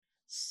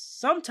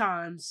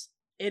Sometimes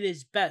it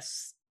is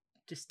best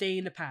to stay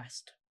in the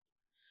past.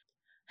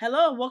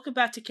 Hello, and welcome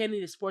back to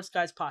Kenny the Sports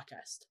Guys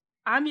podcast.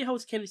 I'm your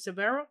host, Kenny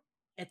Severo,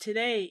 and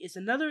today is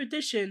another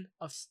edition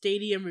of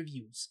Stadium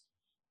Reviews,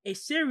 a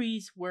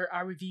series where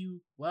I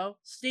review,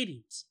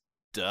 stadiums.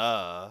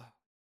 Duh.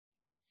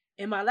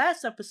 In my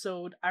last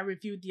episode, I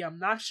reviewed the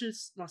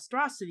obnoxious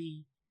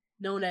monstrosity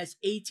known as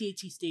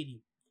AT&T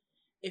Stadium.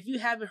 If you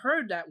haven't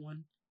heard that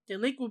one, the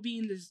link will be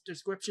in the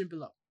description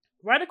below.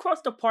 Right across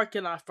the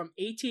parking lot from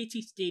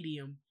AT&T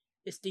Stadium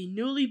is the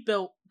newly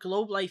built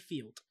Globe Life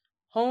Field,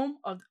 home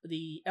of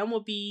the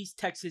MLB's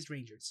Texas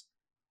Rangers.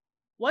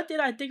 What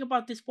did I think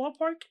about this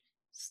ballpark?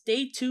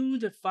 Stay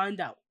tuned to find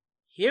out.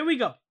 Here we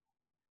go.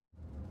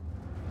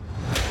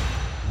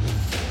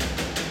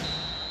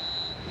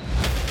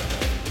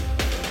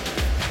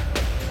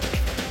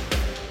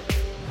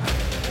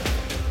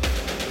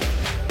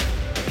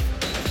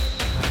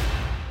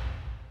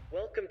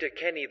 Welcome to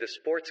Kenny the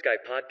Sports Guy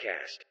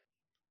podcast.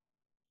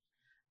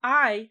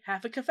 I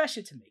have a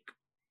confession to make.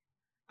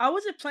 I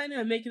wasn't planning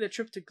on making a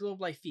trip to Globe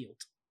Life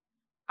Field.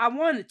 I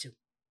wanted to.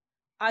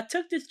 I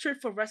took this trip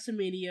for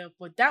WrestleMania,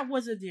 but that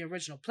wasn't the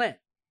original plan.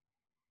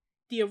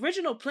 The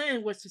original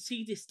plan was to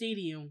see the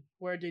stadium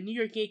where the New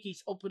York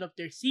Yankees opened up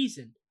their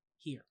season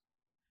here.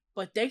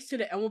 But thanks to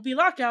the MLB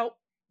lockout,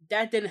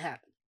 that didn't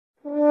happen.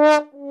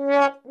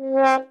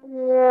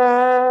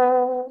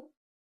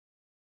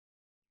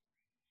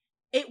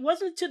 It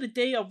wasn't until the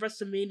day of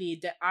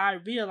WrestleMania that I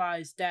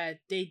realized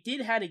that they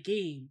did have a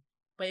game,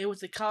 but it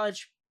was a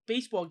college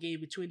baseball game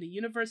between the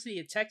University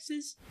of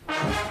Texas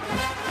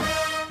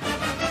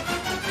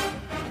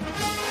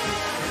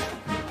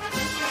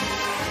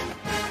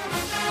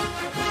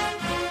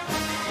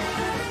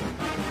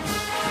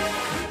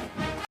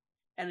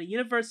and the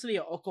University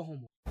of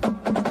Oklahoma.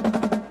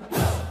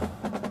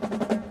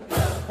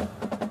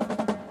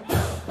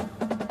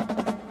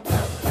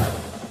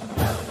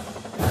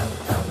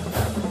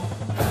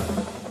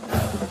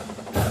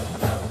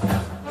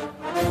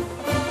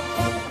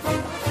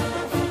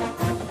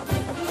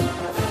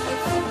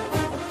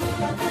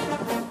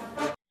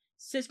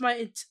 Since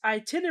my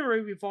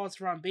itinerary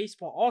revolves around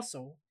baseball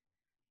also,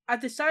 I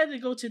decided to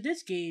go to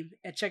this game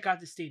and check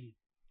out the stadium.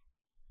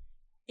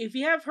 If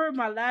you have heard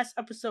my last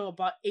episode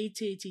about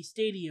AT&T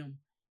Stadium,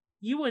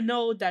 you will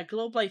know that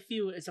Globe Life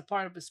Field is a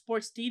part of a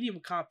sports stadium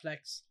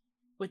complex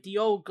with the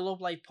old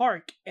Globe Life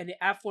Park and the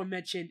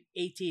aforementioned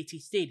AT&T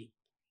Stadium.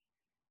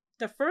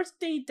 The first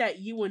thing that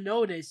you will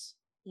notice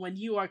when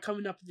you are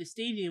coming up to the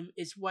stadium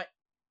is what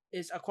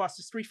is across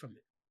the street from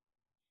it.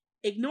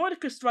 Ignore the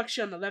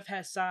construction on the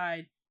left-hand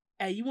side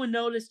and you will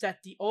notice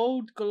that the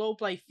old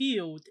Globe Life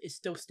Field is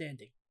still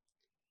standing.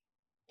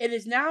 It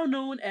is now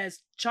known as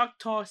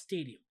Choctaw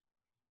Stadium,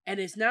 and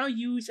is now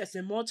used as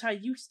a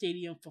multi-use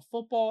stadium for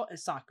football and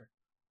soccer.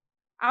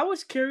 I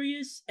was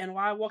curious, and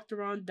while I walked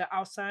around the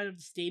outside of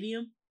the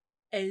stadium,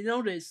 and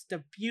noticed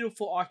the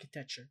beautiful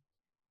architecture.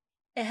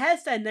 It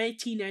has that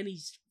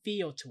 1990s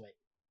feel to it.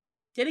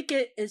 Didn't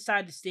get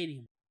inside the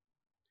stadium.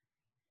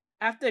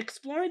 After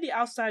exploring the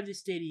outside of the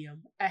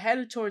stadium, I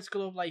headed towards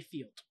Globe Life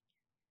Field.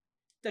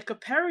 The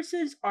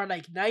comparisons are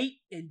like night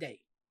and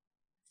day.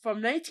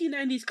 From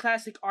 1990s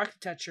classic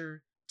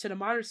architecture to the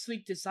modern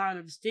sleek design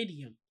of the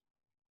stadium,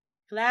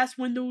 glass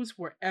windows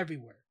were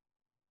everywhere.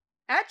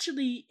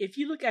 Actually, if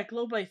you look at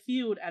Globe Life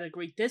Field at a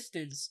great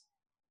distance,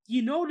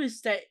 you notice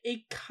that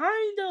it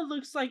kinda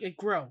looks like a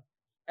grill,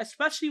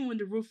 especially when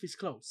the roof is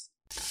closed.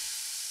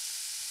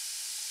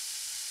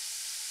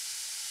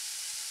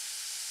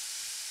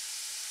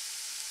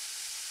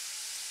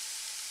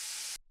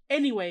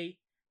 Anyway,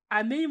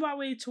 I made my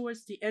way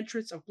towards the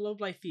entrance of Globe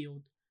Life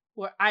Field,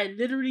 where I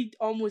literally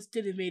almost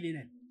didn't make it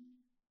in.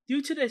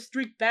 Due to their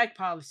strict bag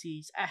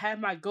policies, I had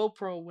my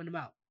GoPro when I'm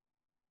out.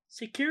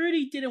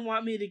 Security didn't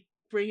want me to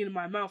bring it in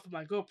my mouth with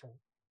my GoPro.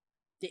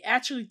 They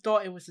actually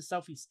thought it was a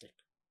selfie stick.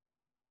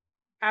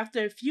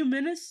 After a few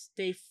minutes,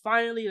 they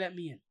finally let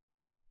me in.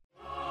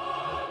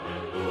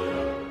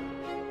 Hallelujah,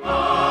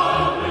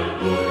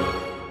 hallelujah,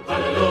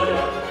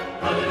 hallelujah,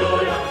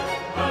 hallelujah,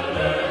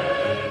 hallelujah.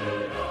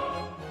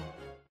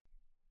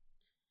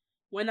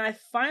 When I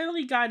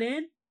finally got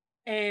in,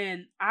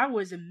 and I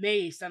was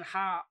amazed on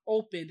how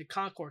open the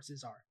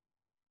concourses are.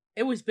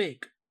 It was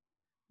big.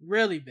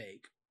 Really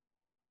big.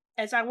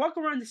 As I walk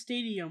around the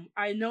stadium,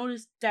 I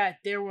noticed that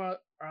there were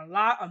a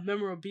lot of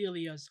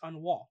memorabilia on the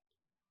wall.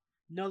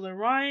 Nolan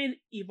Ryan,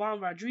 Ivan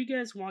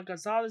Rodriguez, Juan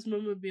Gonzalez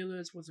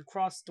memorabilia was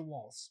across the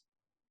walls.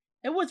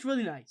 It was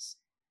really nice.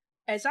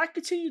 As I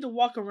continued to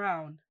walk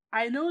around,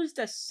 I noticed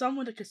that some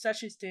of the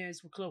concession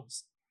stands were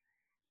closed.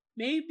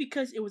 Maybe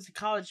because it was a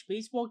college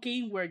baseball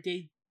game where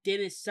they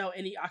didn't sell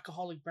any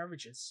alcoholic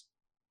beverages.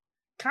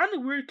 Kinda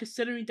weird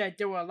considering that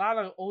there were a lot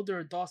of older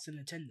adults in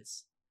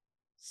attendance.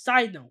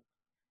 Side note,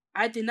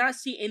 I did not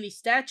see any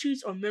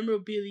statues or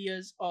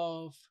memorabilia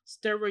of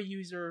steroid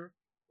user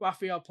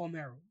Rafael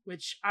Palmeiro,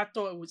 which I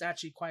thought was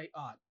actually quite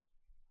odd.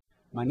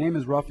 My name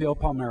is Rafael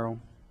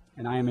Palmeiro,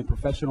 and I am a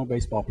professional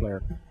baseball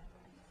player.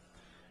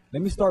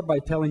 Let me start by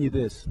telling you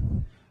this.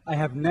 I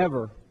have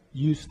never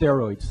use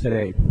steroids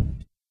today.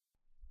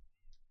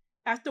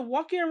 After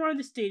walking around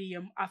the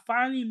stadium, I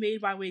finally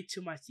made my way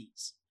to my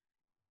seats.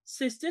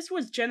 Since this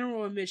was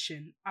general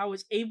admission, I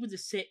was able to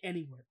sit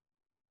anywhere.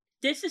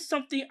 This is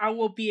something I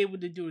will be able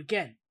to do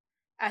again.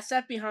 I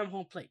sat behind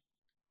home plate.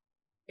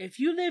 If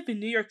you live in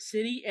New York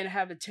City and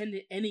have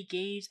attended any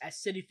games at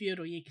Citi Field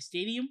or Yankee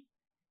Stadium,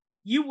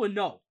 you will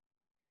know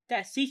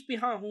that seats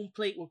behind home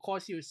plate will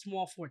cost you a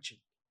small fortune.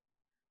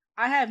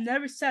 I have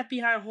never sat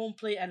behind home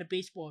plate at a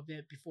baseball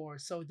event before,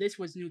 so this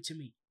was new to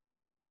me.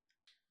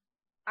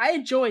 I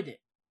enjoyed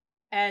it,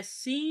 as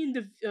seeing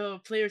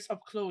the players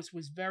up close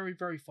was very,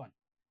 very fun.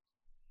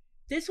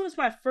 This was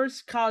my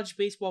first college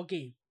baseball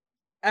game,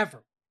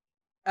 ever.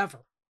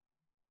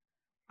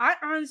 I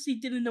honestly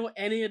didn't know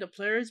any of the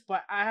players,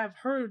 but I have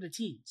heard of the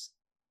teams.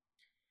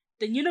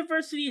 The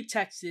University of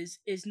Texas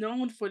is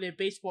known for their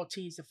baseball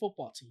teams and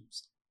football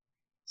teams.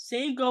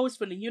 Same goes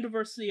for the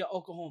University of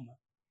Oklahoma.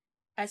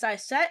 As I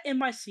sat in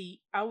my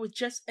seat, I was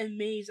just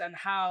amazed on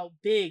how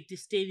big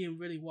this stadium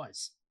really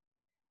was.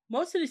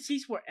 Most of the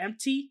seats were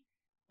empty,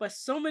 but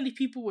so many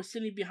people were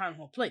sitting behind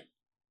home plate.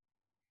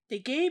 The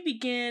game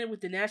began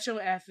with the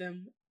national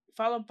anthem,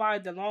 followed by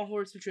the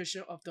Longhorns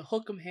tradition of the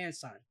hook 'em hand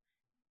sign,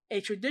 a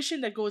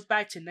tradition that goes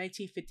back to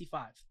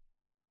 1955.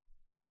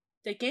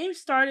 The game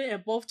started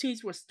and both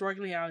teams were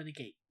struggling out of the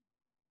gate.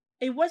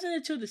 It wasn't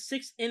until the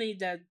 6th inning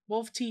that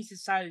both teams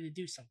decided to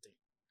do something.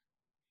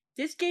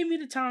 This gave me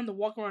the time to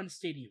walk around the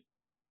stadium.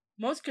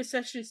 Most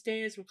concession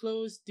stands were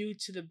closed due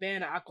to the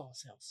ban of alcohol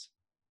sales.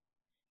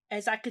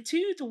 As I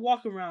continued to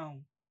walk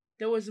around,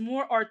 there was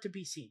more art to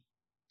be seen.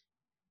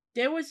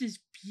 There was this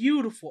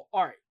beautiful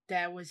art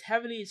that was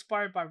heavily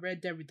inspired by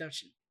Red Dead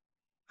Redemption.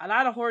 A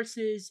lot of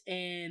horses,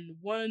 and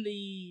one of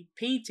the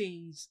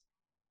paintings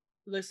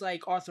looks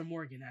like Arthur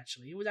Morgan,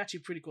 actually. It was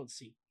actually pretty cool to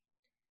see.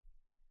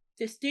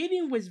 The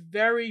stadium was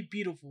very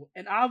beautiful,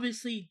 and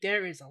obviously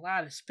there is a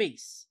lot of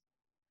space.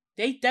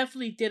 They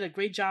definitely did a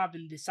great job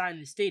in designing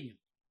the stadium.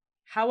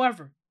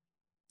 However,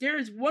 there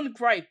is one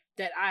gripe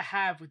that I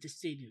have with the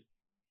stadium: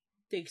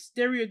 the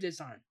exterior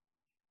design.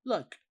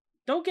 Look,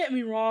 don't get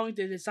me wrong,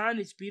 the design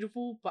is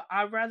beautiful, but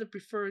I rather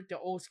prefer the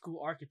old school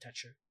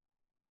architecture.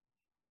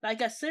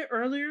 Like I said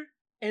earlier,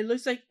 it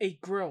looks like a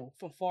grill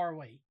from far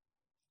away.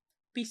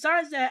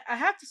 Besides that, I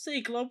have to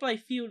say Globe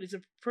Life Field is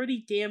a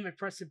pretty damn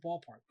impressive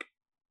ballpark.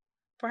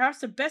 Perhaps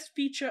the best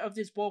feature of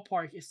this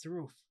ballpark is the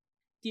roof.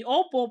 The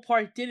old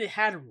ballpark didn't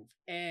have a roof,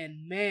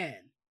 and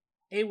man,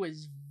 it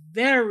was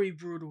very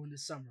brutal in the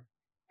summer,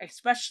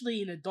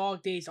 especially in the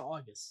dog days of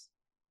August.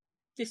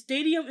 The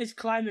stadium is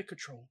climate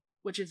controlled,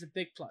 which is a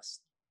big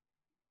plus.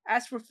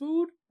 As for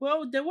food,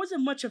 well, there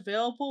wasn't much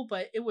available,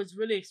 but it was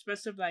really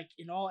expensive like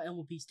in all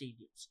MLB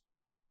stadiums.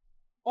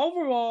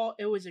 Overall,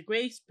 it was a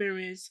great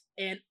experience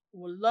and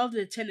would love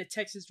to attend a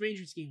Texas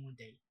Rangers game one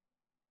day.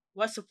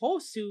 Was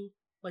supposed to,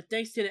 but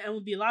thanks to the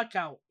MLB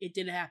lockout, it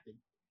didn't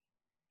happen.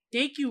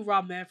 Thank you,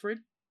 Rob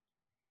Manfred.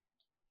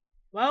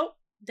 Well,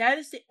 that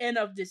is the end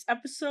of this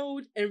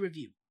episode and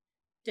review.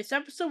 This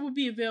episode will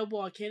be available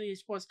on Kenny the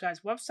Sports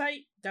Guy's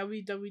website,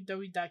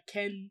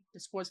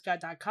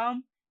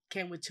 www.kenthesportsguy.com,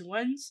 Ken with 2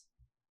 N's,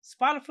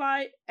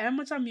 Spotify,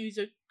 Amazon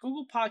Music,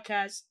 Google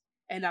Podcasts,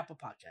 and Apple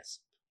Podcasts.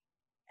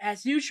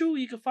 As usual,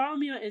 you can follow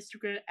me on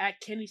Instagram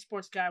at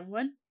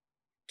KennySportsGuy1,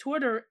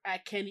 Twitter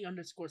at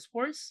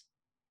Kenny_sports,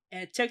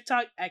 and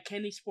TikTok at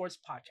Kenny Sports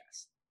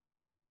Podcast.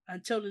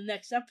 Until the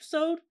next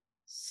episode,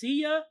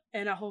 see ya,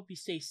 and I hope you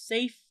stay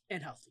safe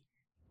and healthy.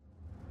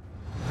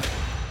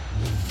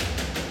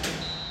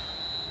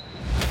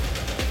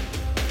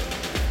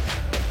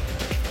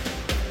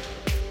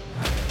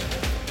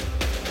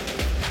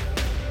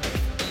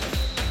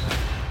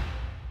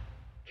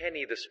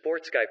 Kenny the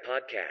Sports Guy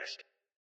Podcast.